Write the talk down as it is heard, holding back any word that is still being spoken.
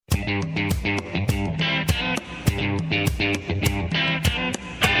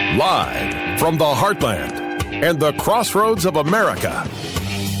Live from the heartland and the crossroads of America,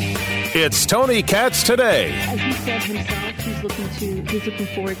 it's Tony Katz Today. As he said himself, he's looking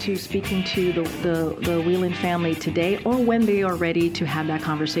forward to speaking to the Whelan family today, or when they are ready to have that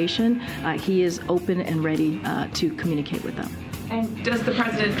conversation. He is open and ready to communicate with them. And does the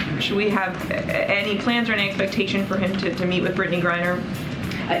president, should we have any plans or any expectation for him to meet with Brittney Griner?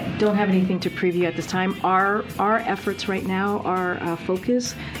 I don't have anything to preview at this time. Our efforts right now, our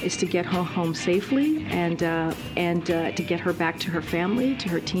focus is to get her home safely and to get her back to her family, to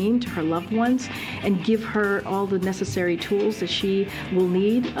her team, to her loved ones, and give her all the necessary tools that she will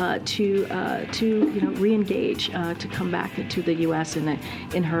need to re-engage, to come back to the U.S. in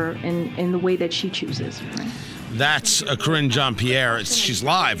the way that she chooses. Right? That's Karine Jean-Pierre. She's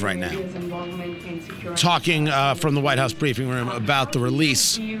live right now, talking from the White House briefing room about the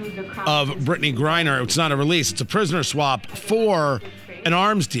release of Brittney Griner. It's not a release, it's a prisoner swap for an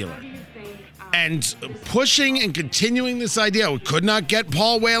arms dealer. And pushing and continuing this idea, we could not get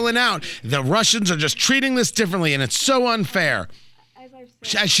Paul Whelan out. The Russians are just treating this differently, and it's so unfair.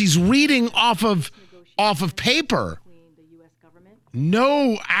 As she's reading off of paper,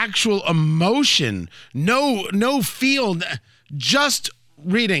 no actual emotion, no feel, just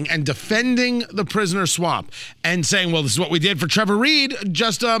reading and defending the prisoner swap and saying, well, this is what we did for Trevor Reed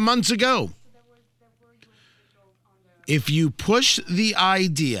just months ago. If you push the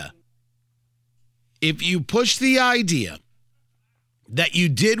idea that you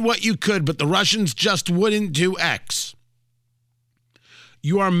did what you could, but the Russians just wouldn't do X,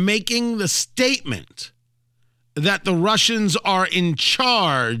 you are making the statement that the Russians are in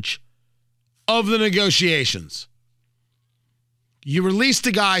charge of the negotiations. You released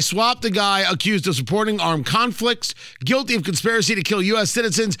a guy, swapped a guy accused of supporting armed conflicts, guilty of conspiracy to kill U.S.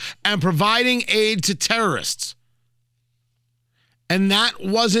 citizens, and providing aid to terrorists. And that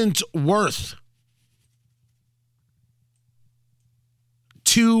wasn't worth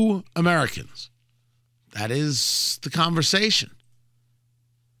 2 Americans. That is the conversation.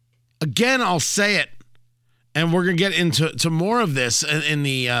 Again, I'll say it. And we're going to get into more of this in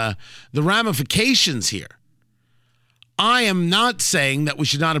the ramifications here. I am not saying that we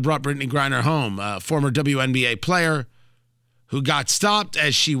should not have brought Brittney Griner home, a former WNBA player who got stopped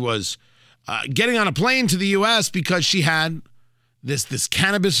as she was getting on a plane to the U.S. because she had this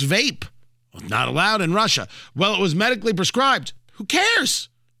cannabis vape. Not allowed in Russia. Well, it was medically prescribed. Who cares?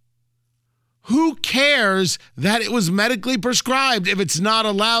 Who cares that it was medically prescribed? If it's not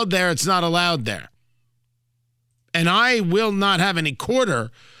allowed there, it's not allowed there. And I will not have any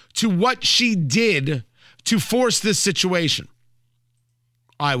quarter to what she did to force this situation.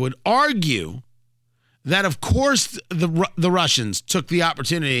 I would argue that, of course, the Russians took the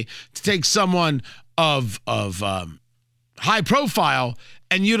opportunity to take someone of high profile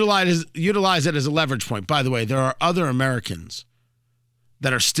and utilize it as a leverage point. By the way, there are other Americans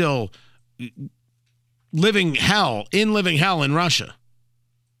that are still living hell in Russia.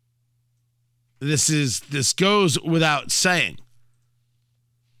 This goes without saying.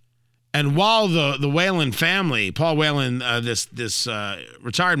 And while the Whelan family, Paul Whelan, this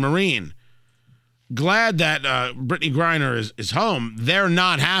retired Marine, glad that Brittney Griner is home, they're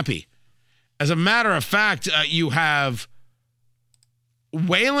not happy. As a matter of fact, you have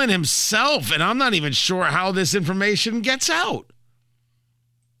Whelan himself, and I'm not even sure how this information gets out.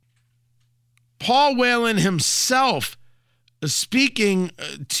 Paul Whelan himself speaking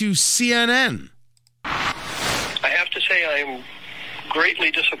to CNN. I have to say I'm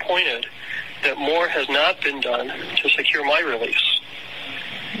greatly disappointed that more has not been done to secure my release,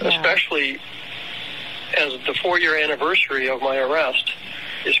 especially as the 4-year anniversary of my arrest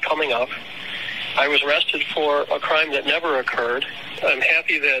is coming up. I was arrested for a crime that never occurred. I'm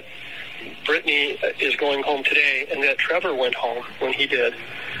happy that Brittney is going home today and that Trevor went home when he did.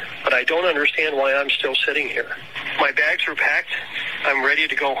 But I don't understand why I'm still sitting here. My bags are packed. I'm ready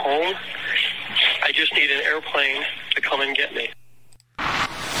to go home. I just need an airplane to come and get me.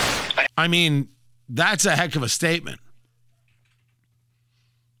 I mean, that's a heck of a statement.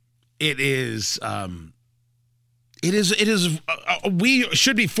 It is. We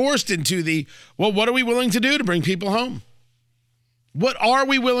should be forced into the, well, what are we willing to do to bring people home? What are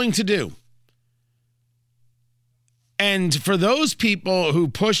we willing to do? And for those people who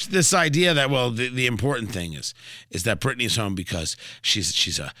pushed this idea that, well, the important thing is that Brittney's home because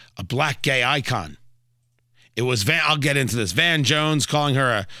she's a black gay icon. It was I'll get into this. Van Jones calling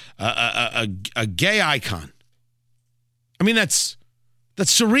her a gay icon. I mean, that's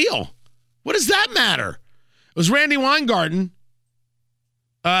surreal. What does that matter? It was Randy Weingarten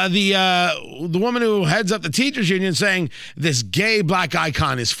The woman who heads up the teachers union saying this gay black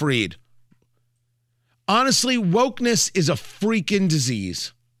icon is freed. Honestly, wokeness is a freaking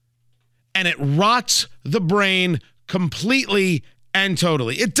disease. And it rots the brain completely and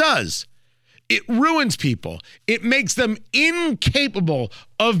totally. It does. It ruins people. It makes them incapable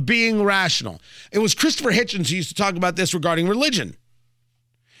of being rational. It was Christopher Hitchens who used to talk about this regarding religion.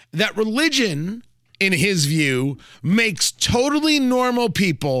 That religion, in his view, makes totally normal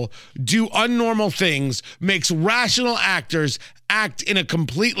people do unnormal things, makes rational actors act in a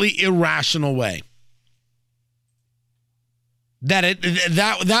completely irrational way.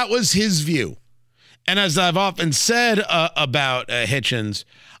 That was his view. And as I've often said about Hitchens,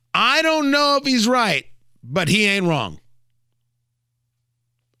 I don't know if he's right, but he ain't wrong.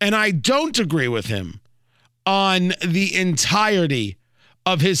 And I don't agree with him on the entirety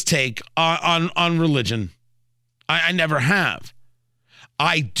of his take on religion. I never have.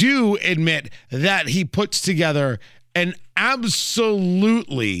 I do admit that he puts together an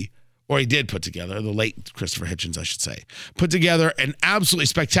absolutely, or he did put together, the late Christopher Hitchens, I should say, put together an absolutely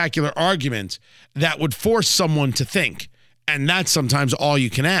spectacular argument that would force someone to think. And that's sometimes all you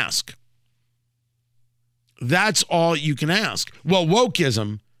can ask. That's all you can ask. Well,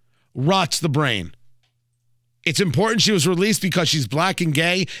 wokeism rots the brain. It's important she was released because she's black and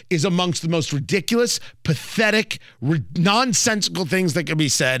gay is amongst the most ridiculous, pathetic, nonsensical things that can be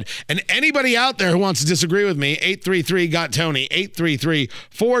said. And anybody out there who wants to disagree with me, 833-GOT-TONY,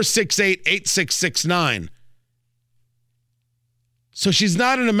 833-468-8669. So she's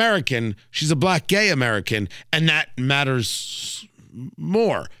not an American. She's a black gay American, and that matters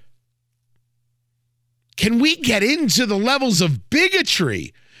more. Can we get into the levels of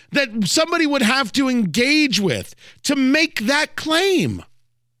bigotry that somebody would have to engage with to make that claim?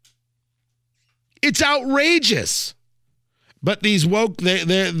 It's outrageous. But these woke,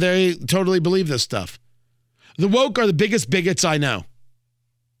 they totally believe this stuff. The woke are the biggest bigots I know.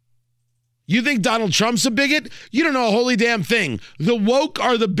 You think Donald Trump's a bigot? You don't know a holy damn thing. The woke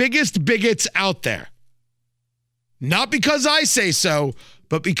are the biggest bigots out there. Not because I say so,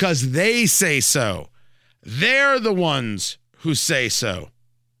 but because they say so. They're the ones who say so.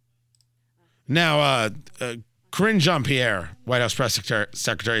 Now, Karine Jean-Pierre, White House Press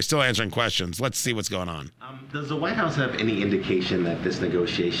Secretary, is still answering questions. Let's see what's going on. Does the White House have any indication that this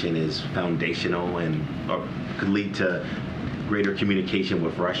negotiation is foundational and or could lead to greater communication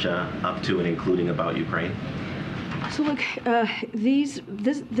with Russia up to and including about Ukraine? So look,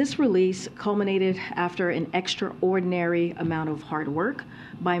 this release culminated after an extraordinary amount of hard work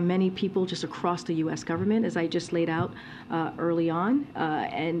by many people just across the U.S. government, as I just laid out early on,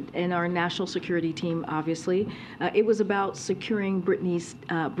 and our national security team, obviously. It was about securing Brittany's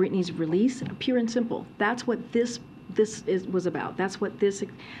release, pure and simple. That's what this was about. That's what this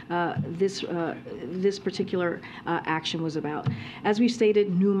particular action was about. As we've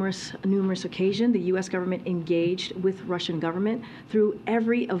stated numerous occasions, the U.S. government engaged with Russian government through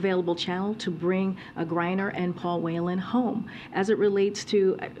every available channel to bring Griner and Paul Whelan home. As it relates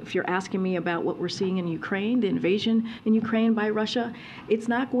to, if you're asking me about what we're seeing in Ukraine, the invasion in Ukraine by Russia, it's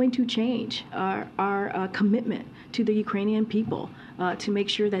not going to change our commitment to the Ukrainian people to make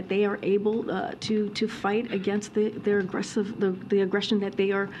sure that they are able to fight against the aggression that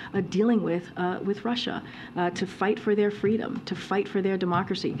they are dealing with Russia, to fight for their freedom, to fight for their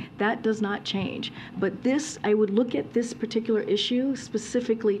democracy. That does not change. But this, I would look at this particular issue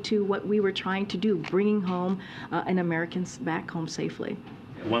specifically to what we were trying to do, bringing home an Americans back home safely.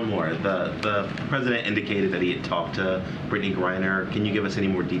 One more. The president indicated that he had talked to Brittany Griner. Can you give us any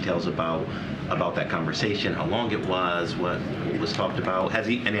more details about that conversation? How long it was? What was talked about? Has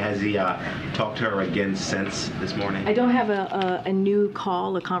he talked to her again since this morning? I don't have a new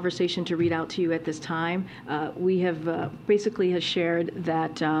a conversation to read out to you at this time. We have basically has shared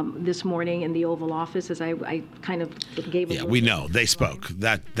that this morning in the Oval Office, as I kind of gave. Yeah, we know they spoke.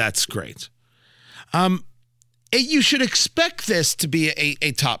 That's great. You should expect this to be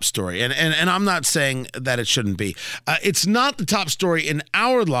a top story, and I'm not saying that it shouldn't be. It's not the top story in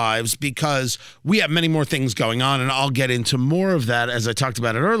our lives because we have many more things going on, and I'll get into more of that as I talked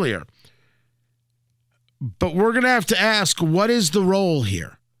about it earlier. But we're going to have to ask, what is the role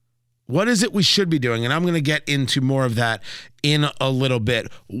here? What is it we should be doing? And I'm going to get into more of that in a little bit.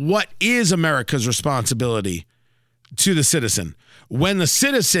 What is America's responsibility to the citizen when the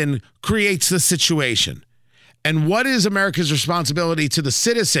citizen creates the situation? And what is America's responsibility to the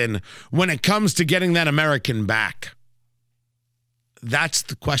citizen when it comes to getting that American back? That's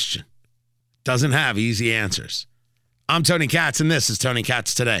the question. Doesn't have easy answers. I'm Tony Katz, and this is Tony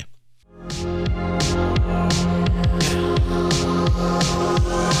Katz Today.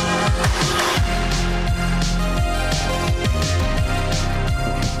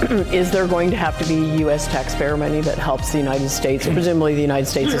 is there going to have to be U.S. taxpayer money that helps the United States? Presumably the United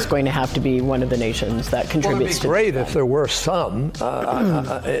States is going to have to be one of the nations that contributes to Well, it'd be great if there were some.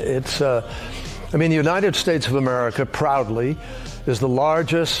 The United States of America proudly is the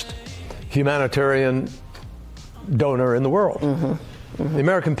largest humanitarian donor in the world. The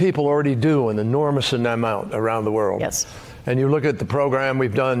American people already do an enormous amount around the world. Yes. And you look at the program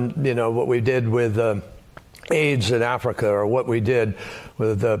we've done, what we did with AIDS in Africa, or what we did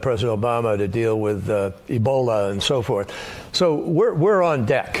with President Obama to deal with Ebola and so forth. So we're on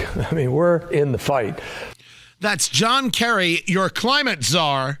deck. We're in the fight. That's John Kerry, your climate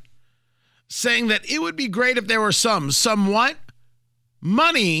czar, saying that it would be great if there were somewhat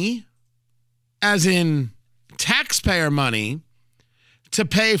money, as in taxpayer money, to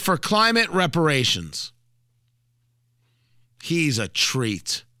pay for climate reparations. He's a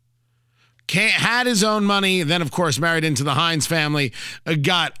treat. Had his own money, then, of course, married into the Heinz family,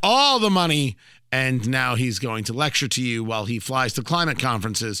 got all the money, and now he's going to lecture to you while he flies to climate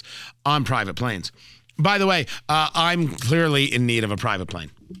conferences on private planes. By the way, I'm clearly in need of a private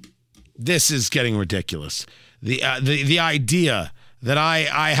plane. This is getting ridiculous. The idea that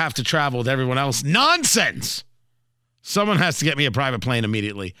I have to travel with everyone else, nonsense! Someone has to get me a private plane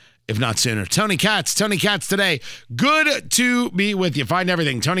immediately, if not sooner. Tony Katz Today. Good to be with you. Find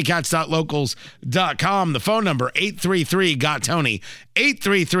everything, TonyKatz.locals.com. The phone number, 833-GOT-TONY,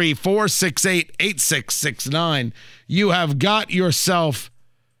 833-468-8669. You have got yourself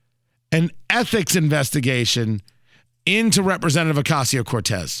an ethics investigation into Representative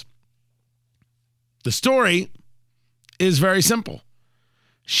Ocasio-Cortez. The story is very simple.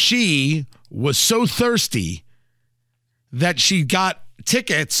 She was so thirsty that she got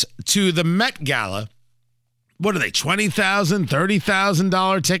tickets to the Met Gala. What are they, $20,000,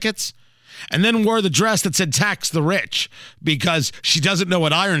 $30,000 tickets? And then wore the dress that said tax the rich because she doesn't know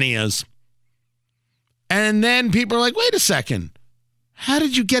what irony is. And then people are like, wait a second. How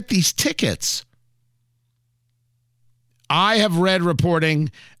did you get these tickets? I have read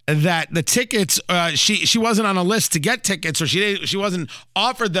reporting that the tickets, she wasn't on a list to get tickets, or she wasn't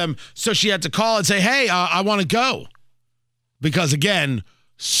offered them, so she had to call and say, hey, I want to go. Because, again,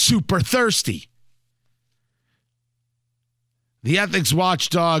 super thirsty. The ethics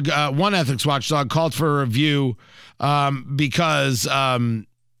watchdog, one ethics watchdog, called for a review because the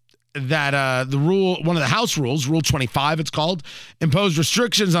rule, one of the House rules, Rule 25, it's called, imposed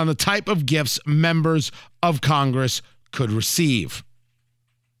restrictions on the type of gifts members of Congress could receive.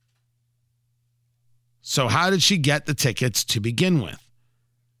 So how did she get the tickets to begin with?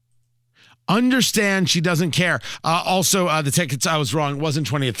 Understand she doesn't care. Also, the tickets, I was wrong. It wasn't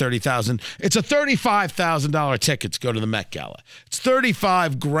 $20,000 or $30,000. It's a $35,000 ticket to go to the Met Gala. It's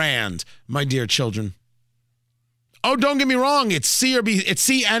 $35,000, my dear children. Oh, don't get me wrong. It's see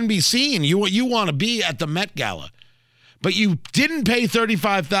and be seen. You want to be at the Met Gala, but you didn't pay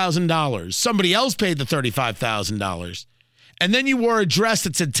 $35,000. Somebody else paid the $35,000. And then you wore a dress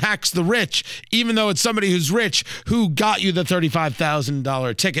that said tax the rich, even though it's somebody who's rich who got you the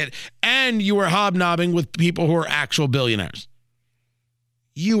 $35,000 ticket, and you were hobnobbing with people who are actual billionaires.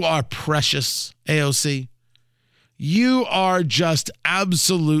 You are precious, AOC. You are just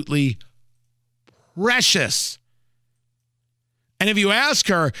absolutely precious. And if you ask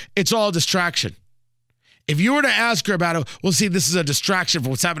her, it's all distraction. If you were to ask her about it, well, see, this is a distraction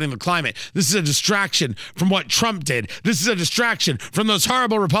from what's happening in the climate. This is a distraction from what Trump did. This is a distraction from those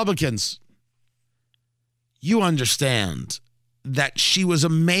horrible Republicans. You understand that she was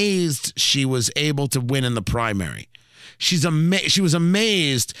amazed she was able to win in the primary. She was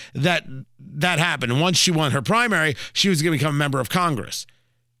amazed that happened. And once she won her primary, she was going to become a member of Congress.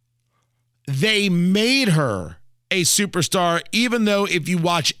 They made her a superstar, even though if you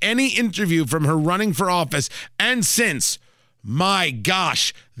watch any interview from her running for office and since, my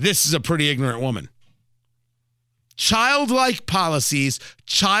gosh, this is a pretty ignorant woman. Childlike policies,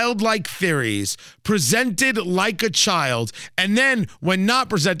 childlike theories, presented like a child, and then when not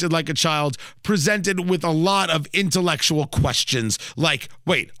presented like a child, presented with a lot of intellectual questions like,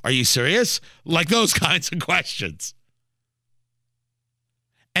 wait, are you serious? Like those kinds of questions.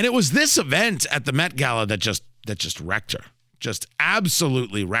 And it was this event at the Met Gala that just wrecked her, just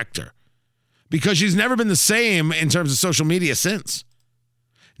absolutely wrecked her, because she's never been the same in terms of social media since.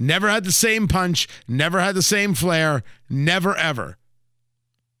 Never had the same punch, never had the same flair, never ever.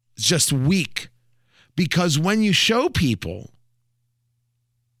 It's just weak, because when you show people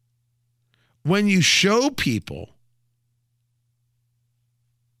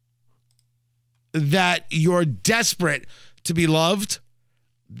that you're desperate to be loved,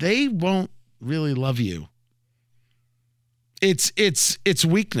 they won't really love you. It's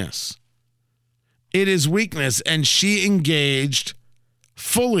weakness. It is weakness, and she engaged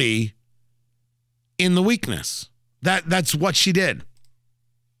fully in the weakness. That's what she did.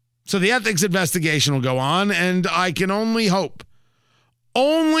 So the ethics investigation will go on, and I can only hope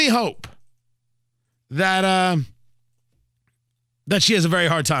that she has a very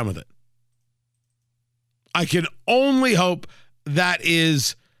hard time with it. I can only hope that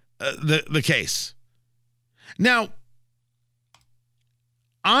is the case. Now,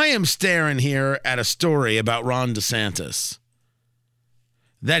 I am staring here at a story about Ron DeSantis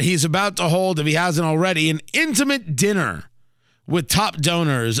that he's about to hold, if he hasn't already, an intimate dinner with top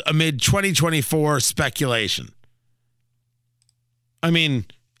donors amid 2024 speculation. I mean,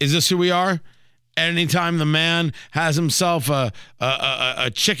 is this who we are? Anytime the man has himself a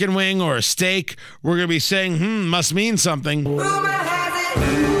chicken wing or a steak, we're going to be saying, must mean something.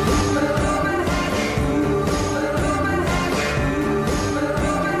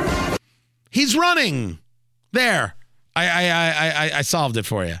 He's running. There. I solved it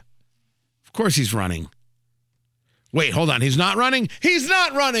for you. Of course he's running. Wait, hold on. He's not running? He's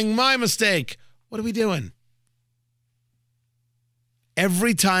not running. My mistake. What are we doing?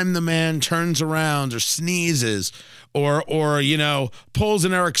 Every time the man turns around or sneezes or pulls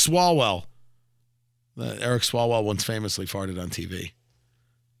an Eric Swalwell. Eric Swalwell once famously farted on TV.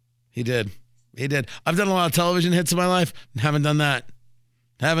 He did. I've done a lot of television hits in my life. Haven't done that.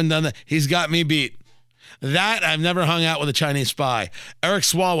 He's got me beat. That, I've never hung out with a Chinese spy. Eric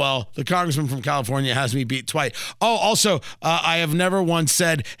Swalwell, the congressman from California, has me beat twice. Oh, also, I have never once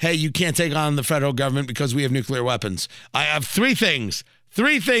said, hey, you can't take on the federal government because we have nuclear weapons. I have three things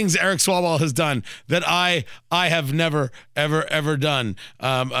Eric Swalwell has done that I have never, ever done.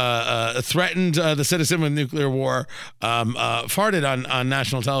 Threatened the citizen with nuclear war, farted on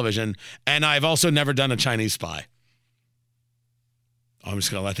national television, and I've also never done a Chinese spy. I'm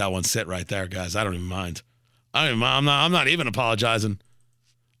just going to let that one sit right there, guys. I don't even mind. I'm not even apologizing.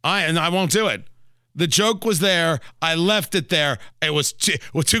 I won't do it. The joke was there. I left it there. It was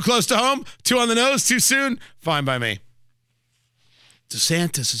too close to home, too on the nose, too soon. Fine by me.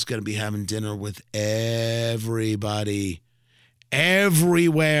 DeSantis is going to be having dinner with everybody,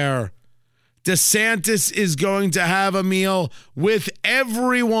 everywhere. DeSantis is going to have a meal with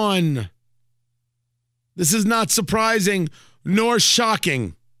everyone. This is not surprising nor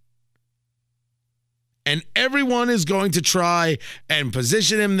shocking. And everyone is going to try and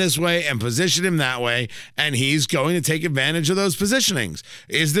position him this way and position him that way, and he's going to take advantage of those positionings.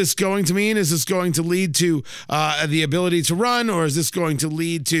 Is this going to lead to the ability to run, or is this going to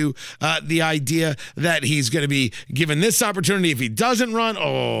lead to the idea that he's going to be given this opportunity if he doesn't run?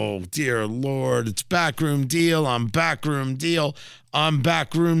 Oh, dear Lord, it's backroom deal on backroom deal on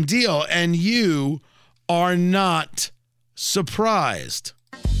backroom deal, and you are not surprised.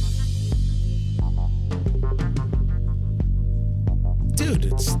 Dude,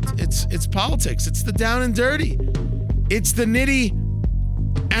 it's politics. It's the down and dirty. It's the nitty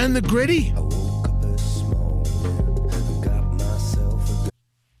and the gritty.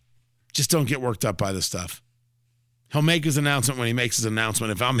 Just don't get worked up by this stuff. He'll make his announcement when he makes his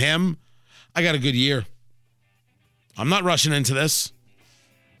announcement. If I'm him, I got a good year. I'm not rushing into this.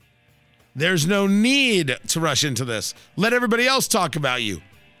 There's no need to rush into this. Let everybody else talk about you.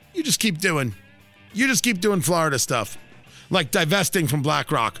 You just keep doing Florida stuff. Like divesting from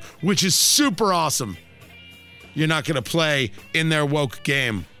BlackRock, which is super awesome. You're not going to play in their woke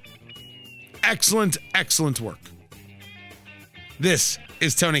game. Excellent, excellent work. This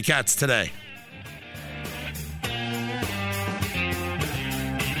is Tony Katz Today.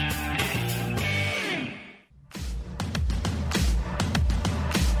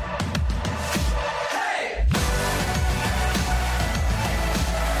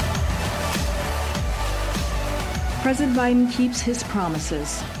 President Biden keeps his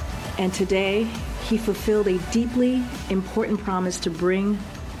promises, and today he fulfilled a deeply important promise to bring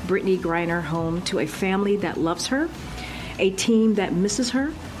Brittney Griner home to a family that loves her, a team that misses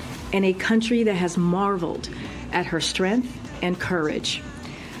her, and a country that has marveled at her strength and courage.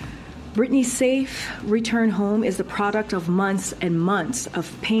 Brittney's safe return home is the product of months and months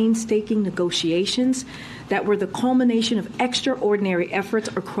of painstaking negotiations that were the culmination of extraordinary efforts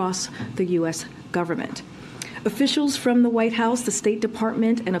across the U.S. government. Officials from the White House, the State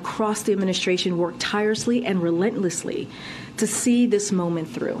Department, and across the administration worked tirelessly and relentlessly to see this moment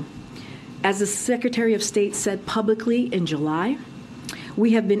through. As the Secretary of State said publicly in July,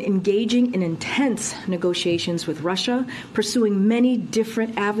 we have been engaging in intense negotiations with Russia, pursuing many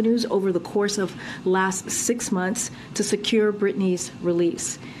different avenues over the course of last 6 months to secure Brittney's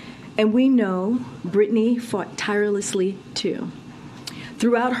release. And we know Brittany fought tirelessly, too.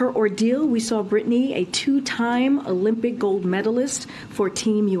 Throughout her ordeal, we saw Brittany, a two-time Olympic gold medalist for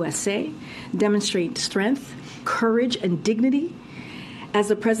Team USA, demonstrate strength, courage, and dignity. As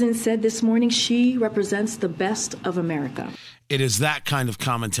the president said this morning, she represents the best of America. It is that kind of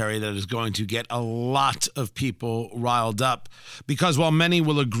commentary that is going to get a lot of people riled up, because while many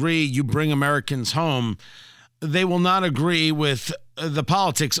will agree you bring Americans home, they will not agree with the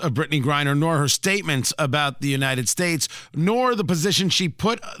politics of Brittany Griner, nor her statements about the United States, nor the position she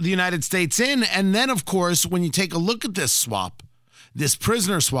put the United States in. And then, of course, when you take a look at this swap, this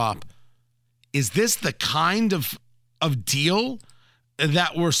prisoner swap, is this the kind of deal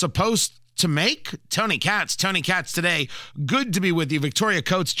that we're supposed to make? Tony Katz today. Good to be with you. Victoria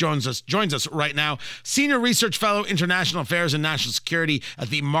Coates joins us right now. Senior Research Fellow, International Affairs and National Security at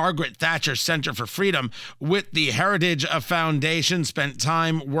the Margaret Thatcher Center for Freedom with the Heritage Foundation. Spent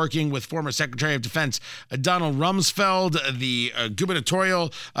time working with former Secretary of Defense Donald Rumsfeld, the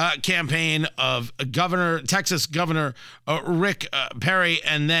gubernatorial campaign of Texas Governor Rick Perry,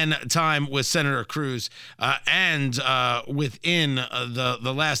 and then time with Senator Cruz and within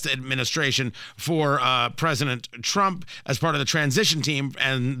the last administration for President Trump as part of the transition team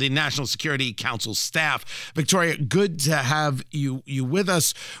and the National Security Council staff. Victoria, good to have you with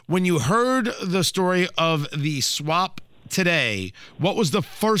us. When you heard the story of the swap today, what was the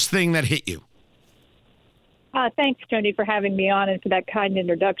first thing that hit you? Thanks, Tony, for having me on and for that kind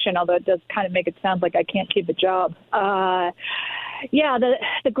introduction, although it does kind of make it sound like I can't keep a job. Yeah,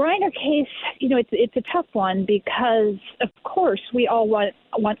 the Griner case, it's a tough one because, of course, we all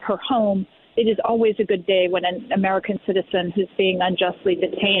want her home. It is always a good day when an American citizen who's being unjustly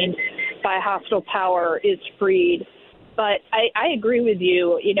detained by a hostile power is freed. But I agree with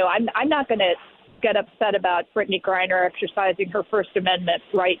you. I'm not going to get upset about Brittany Griner exercising her First Amendment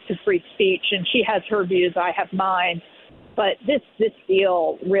right to free speech, and she has her views, I have mine. But this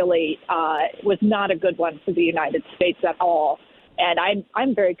deal really was not a good one for the United States at all. And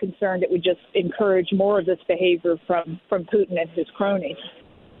I'm very concerned it would just encourage more of this behavior from Putin and his cronies.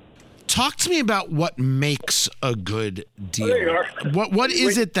 Talk to me about what makes a good deal. There you are. What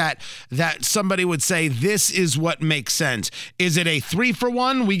is it that somebody would say this is what makes sense? Is it a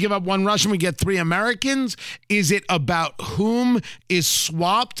 3-for-1? We give up one Russian, we get 3 Americans? Is it about whom is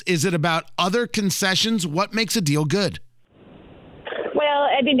swapped? Is it about other concessions? What makes a deal good? Well,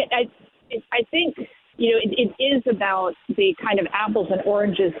 I mean, I think it is about the kind of apples and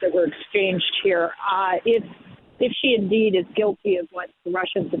oranges that were exchanged here. If she indeed is guilty of what the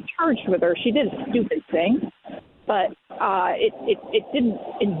Russians have charged with her, she did a stupid thing, but it didn't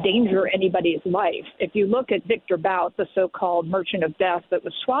endanger anybody's life. If you look at Victor Bout, the so-called merchant of death that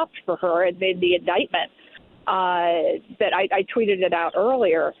was swapped for her, and made the indictment that I tweeted it out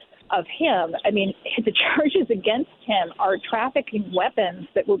earlier of him, I mean, the charges against him are trafficking weapons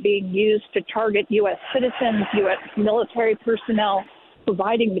that were being used to target U.S. citizens, U.S. military personnel,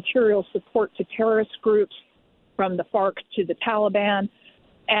 providing material support to terrorist groups, from the FARC to the Taliban.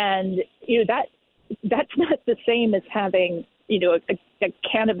 And, that's not the same as having, a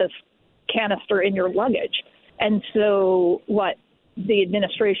cannabis canister in your luggage. And so what the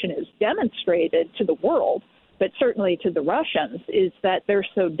administration has demonstrated to the world, but certainly to the Russians, is that they're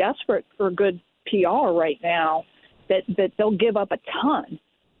so desperate for good PR right now that they'll give up a ton.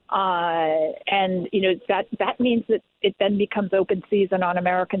 And, that means that it then becomes open season on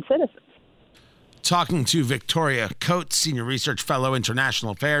American citizens. Talking to Victoria Coates, Senior Research Fellow,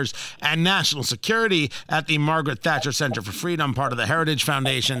 International Affairs and National Security at the Margaret Thatcher Center for Freedom, part of the Heritage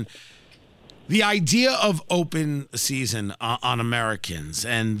Foundation. The idea of open season on Americans,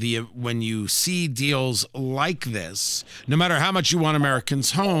 and when you see deals like this, no matter how much you want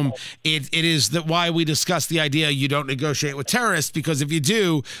Americans home, it is that why we discuss the idea you don't negotiate with terrorists, because if you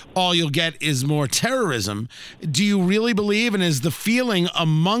do, all you'll get is more terrorism. Do you really believe, and is the feeling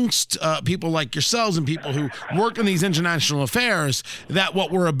amongst people like yourselves and people who work in these international affairs, that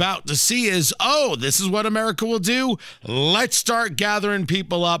what we're about to see is, this is what America will do? Let's start gathering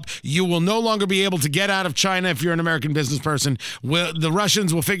people up. You will no longer be able to get out of China if you're an American business person. The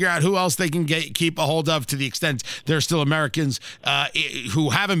Russians will figure out who else they can keep a hold of, to the extent there's still Americans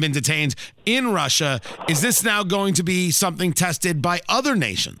who haven't been detained in Russia. Is this now going to be something tested by other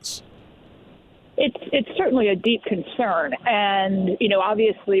nations? It's certainly a deep concern, and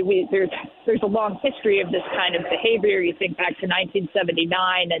obviously there's a long history of this kind of behavior. You think back to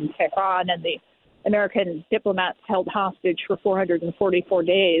 1979 and Tehran, and the American diplomats held hostage for 444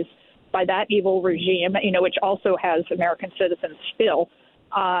 days by that evil regime, which also has American citizens still.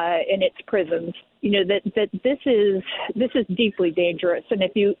 in its prisons. That this is deeply dangerous. And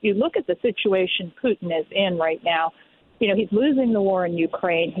if you look at the situation Putin is in right now, he's losing the war in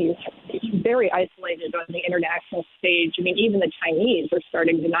Ukraine. He's very isolated on the international stage. I mean, even the Chinese are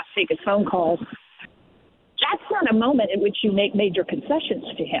starting to not take his phone calls. That's not a moment in which you make major concessions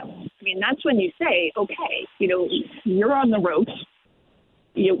to him. I mean, that's when you say, okay, you're on the ropes.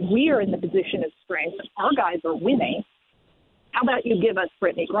 We are in the position of strength. Our guys are winning. How about you give us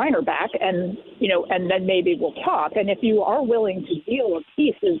Brittany Griner back, and then maybe we'll talk. And if you are willing to deal a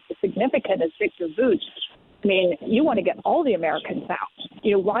peace as significant as Victor Bout, I mean, you want to get all the Americans out.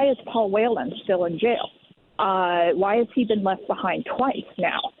 Why is Paul Whelan still in jail? Why has he been left behind twice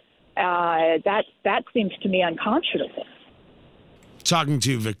now? That seems to me unconscionable. Talking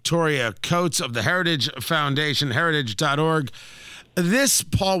to Victoria Coates of the Heritage Foundation, heritage.org. This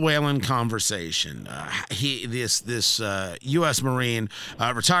Paul Whelan conversation, this U.S. Marine,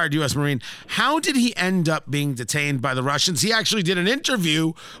 retired U.S. Marine, how did he end up being detained by the Russians? He actually did an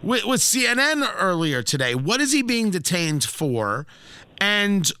interview with CNN earlier today. What is he being detained for?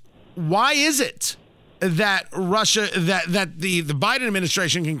 And why is it that Russia, that the Biden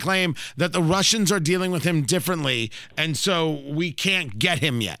administration can claim that the Russians are dealing with him differently, and so we can't get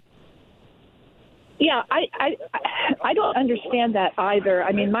him yet? Yeah, I don't understand that either.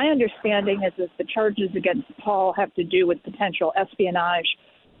 I mean, my understanding is that the charges against Paul have to do with potential espionage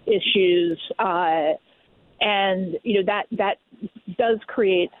issues, and that does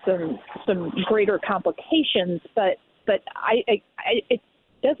create some greater complications. But it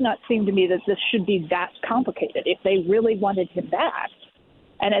does not seem to me that this should be that complicated. If they really wanted him back,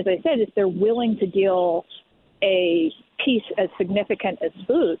 and as I said, if they're willing to deal a piece as significant as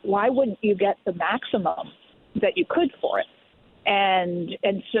Bout, why wouldn't you get the maximum that you could for it? And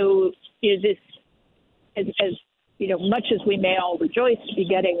so this, as much as we may all rejoice to be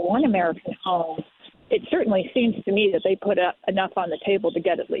getting one American home, it certainly seems to me that they put up enough on the table to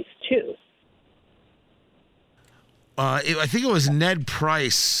get at least two. I think it was Ned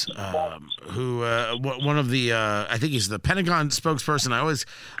Price, who one of the I think he's the Pentagon spokesperson. I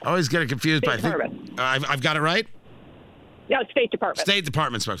always get it confused, but I think I've got it right. No, State Department. State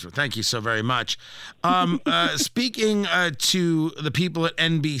Department spokesperson. Thank you so very much. Speaking to the people at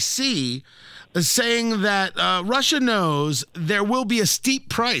NBC, saying that Russia knows there will be a steep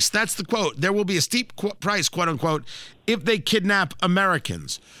price. That's the quote. There will be a steep price, quote unquote, if they kidnap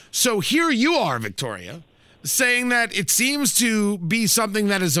Americans. So here you are, Victoria, saying that it seems to be something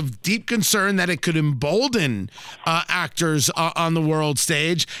that is of deep concern, that it could embolden actors on the world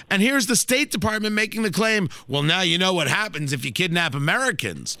stage. And here's the State Department making the claim, well, now you know what happens if you kidnap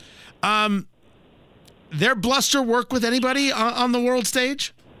Americans. Their bluster work with anybody on the world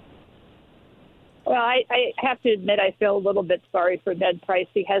stage? Well, I have to admit I feel a little bit sorry for Ned Price.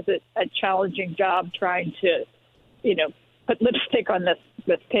 He has a challenging job trying to, put lipstick on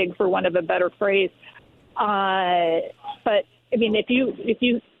this pig, for want of a better phrase. But I mean, if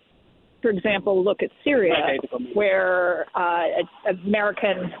you, for example, look at Syria, where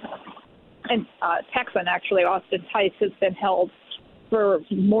American and Texan, actually, Austin Tice, has been held for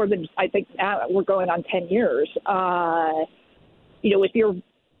more than, I think we're going on 10 years. If you're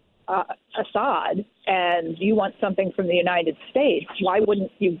Assad and you want something from the United States, why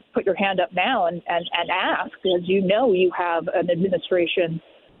wouldn't you put your hand up now and ask? As you have an administration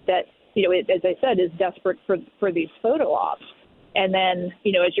that, as I said, is desperate for these photo ops. And then,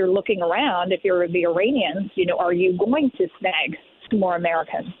 as you're looking around, if you're the Iranians, are you going to snag some more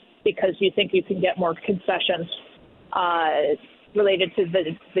Americans because you think you can get more concessions related to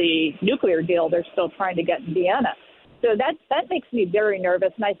the nuclear deal they're still trying to get in Vienna? So that makes me very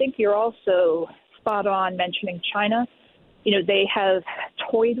nervous. And I think you're also spot on mentioning China. They have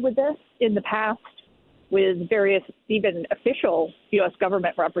toyed with this in the past with various, even official U.S.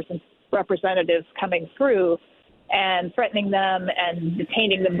 government representatives coming through and threatening them and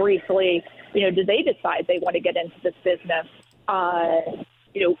detaining them briefly. Do they decide they want to get into this business,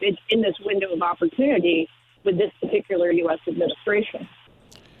 in this window of opportunity with this particular U.S. administration?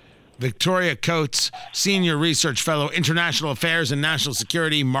 Victoria Coates, Senior Research Fellow, International Affairs and National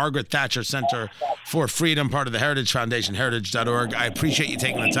Security, Margaret Thatcher Center for Freedom, part of the Heritage Foundation, heritage.org. I appreciate you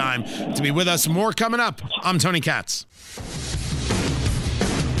taking the time to be with us. More coming up. I'm Tony Katz.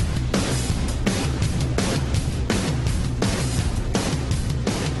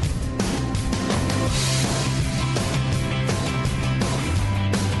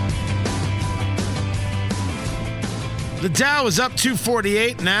 The Dow is up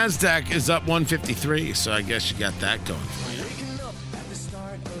 248, NASDAQ is up 153, so I guess you got that going for you.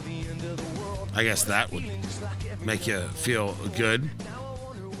 I guess that would make you feel good.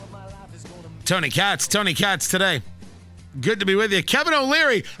 Tony Katz today. Good to be with you. Kevin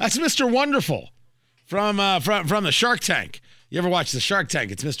O'Leary, that's Mr. Wonderful from the Shark Tank. You ever watch the Shark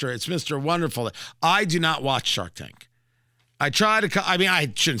Tank? It's Mr. Wonderful. I do not watch Shark Tank. I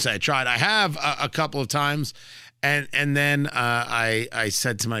shouldn't say I tried. I have a couple of times, and then I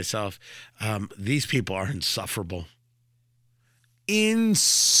said to myself, these people are insufferable.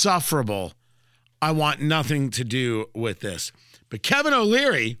 Insufferable. I want nothing to do with this. But Kevin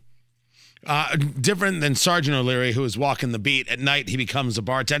O'Leary, different than Sergeant O'Leary, who is walking the beat. At night, he becomes a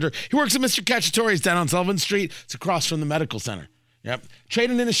bartender. He works at Mr. Cacciatore's down on Sullivan Street. It's across from the medical center. Yep.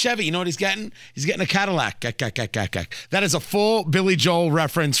 Trading in a Chevy. You know what he's getting? He's getting a Cadillac. That is a full Billy Joel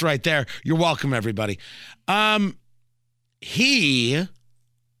reference right there. You're welcome, everybody. He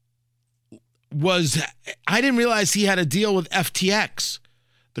was, I didn't realize he had a deal with FTX,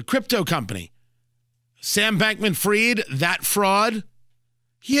 the crypto company. Sam Bankman-Fried, that fraud,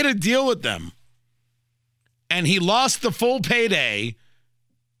 he had a deal with them. And he lost the full payday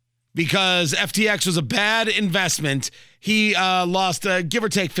because FTX was a bad investment. He lost, give or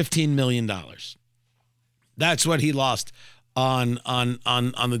take, $15 million. That's what he lost on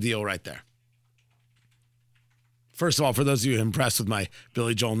the deal right there. First of all, for those of you impressed with my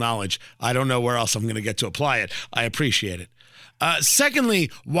Billy Joel knowledge, I don't know where else I'm going to get to apply it. I appreciate it. Secondly,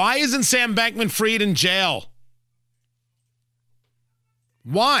 why isn't Sam Bankman-Fried in jail?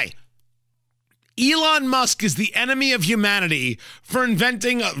 Why? Elon Musk is the enemy of humanity for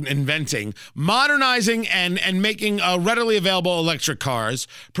inventing, modernizing, and making readily available electric cars,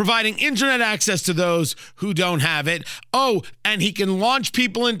 providing internet access to those who don't have it. Oh, and he can launch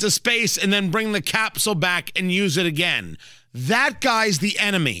people into space and then bring the capsule back and use it again. That guy's the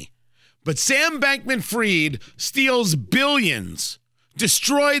enemy. But Sam Bankman-Fried steals billions,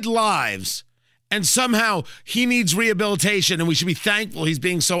 destroyed lives, and somehow he needs rehabilitation, and we should be thankful he's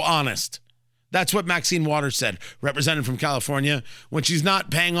being so honest. That's what Maxine Waters said, represented from California. When she's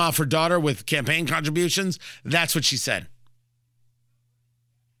not paying off her daughter with campaign contributions, that's what she said.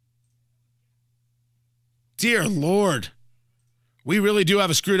 Dear Lord, we really do have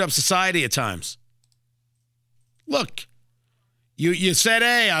a screwed up society at times. Look, you said,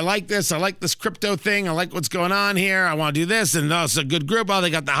 hey, I like this crypto thing. I like what's going on here. I want to do this. And it's a good group. Oh, they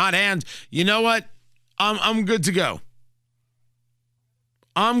got the hot hands. You know what? I'm good to go.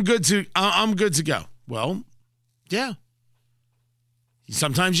 I'm good to go. Well, yeah.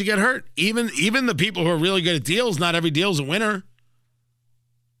 Sometimes you get hurt. Even the people who are really good at deals, not every deal's a winner.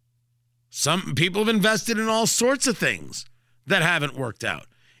 Some people have invested in all sorts of things that haven't worked out.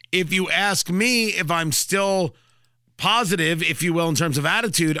 If you ask me if I'm still positive, if you will, in terms of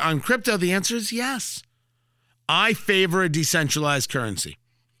attitude on crypto, the answer is yes. I favor a decentralized currency.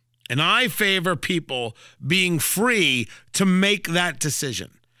 And I favor people being free to make that decision.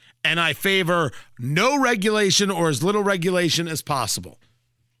 And I favor no regulation or as little regulation as possible.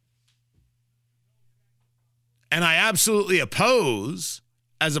 And I absolutely oppose,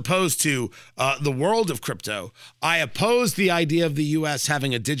 as opposed to the world of crypto, I oppose the idea of the U.S.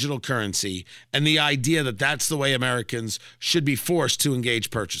 having a digital currency and the idea that that's the way Americans should be forced to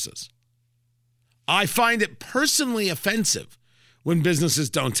engage purchases. I find it personally offensive when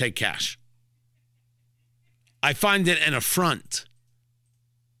businesses don't take cash. I find it an affront.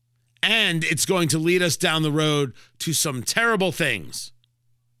 And it's going to lead us down the road to some terrible things.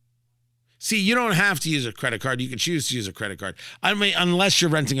 See, you don't have to use a credit card. You can choose to use a credit card. I mean, unless you're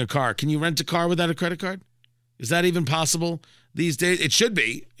renting a car. Can you rent a car without a credit card? Is that even possible these days? It should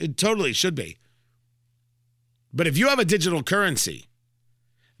be. It totally should be. But if you have a digital currency,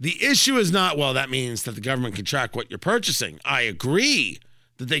 the issue is not, well, that means that the government can track what you're purchasing. I agree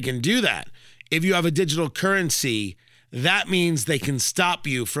that they can do that. If you have a digital currency, that means they can stop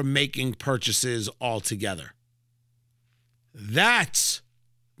you from making purchases altogether. That's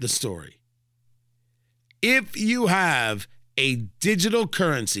the story. If you have a digital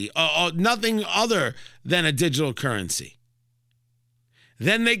currency, nothing other than a digital currency,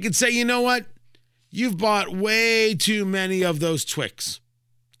 then they could say, you know what? You've bought way too many of those Twix.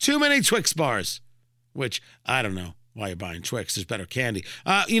 Too many Twix bars, which I don't know why you're buying Twix. There's better candy.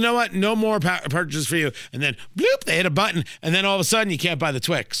 You know what? No more purchases for you. And then, bloop, they hit a button. And then all of a sudden, you can't buy the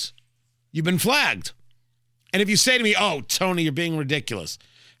Twix. You've been flagged. And if you say to me, oh, Tony, you're being ridiculous.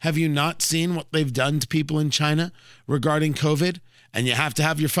 Have you not seen what they've done to people in China regarding COVID? And you have to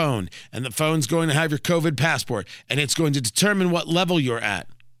have your phone. And the phone's going to have your COVID passport. And it's going to determine what level you're at.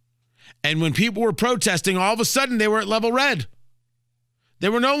 And when people were protesting, all of a sudden, they were at level red. They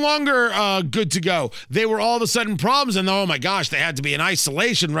were no longer good to go. They were all of a sudden problems, and oh my gosh, they had to be in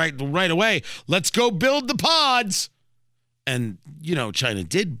isolation right away. Let's go build the pods. And, you know, China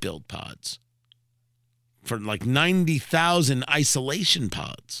did build pods. for like 90,000 isolation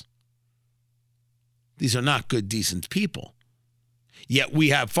pods. These are not good, decent people. Yet we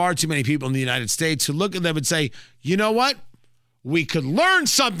have far too many people in the United States who look at them and say, you know what? We could learn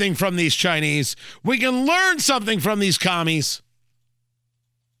something from these Chinese. We can learn something from these commies.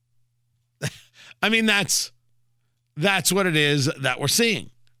 I mean, that's what it is that we're seeing.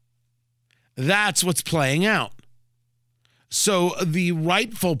 That's what's playing out. So the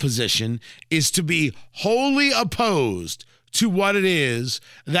rightful position is to be wholly opposed to what it is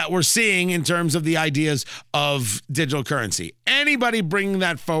that we're seeing in terms of the ideas of digital currency. Anybody bringing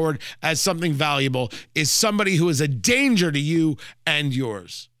that forward as something valuable is somebody who is a danger to you and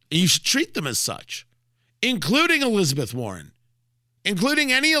yours. And you should treat them as such, including Elizabeth Warren,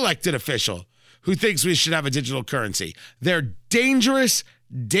 including any elected official who thinks we should have a digital currency. They're dangerous,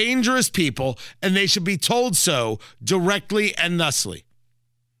 dangerous people, and they should be told so directly and thusly.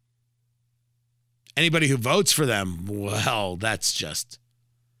 Anybody who votes for them, well, that's just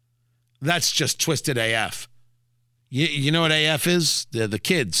twisted AF. You know what AF is? The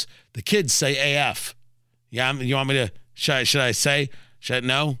kids. The kids say AF. Yeah, you want me to? Should I say?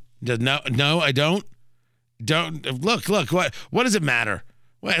 No, I don't. Don't look. What does it matter?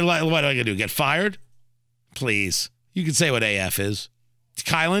 What do I gotta do? Get fired? Please. You can say what AF is.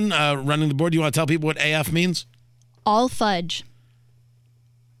 Kylan, running the board. Do you want to tell people what AF means? All fudge.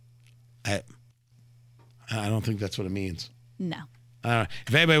 I don't think that's what it means. No.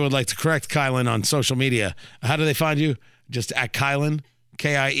 If anybody would like to correct Kylan on social media, how do they find you? Just at Kylan,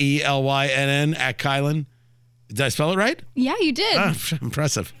 Kielynn, at Kylan. Did I spell it right? Yeah, you did.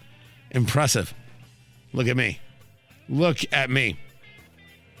 Impressive. Look at me.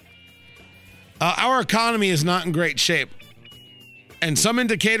 Our economy is not in great shape. And some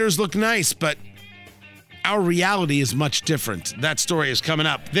indicators look nice, but our reality is much different. That story is coming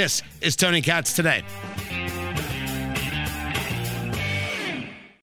up. This is Tony Katz Today.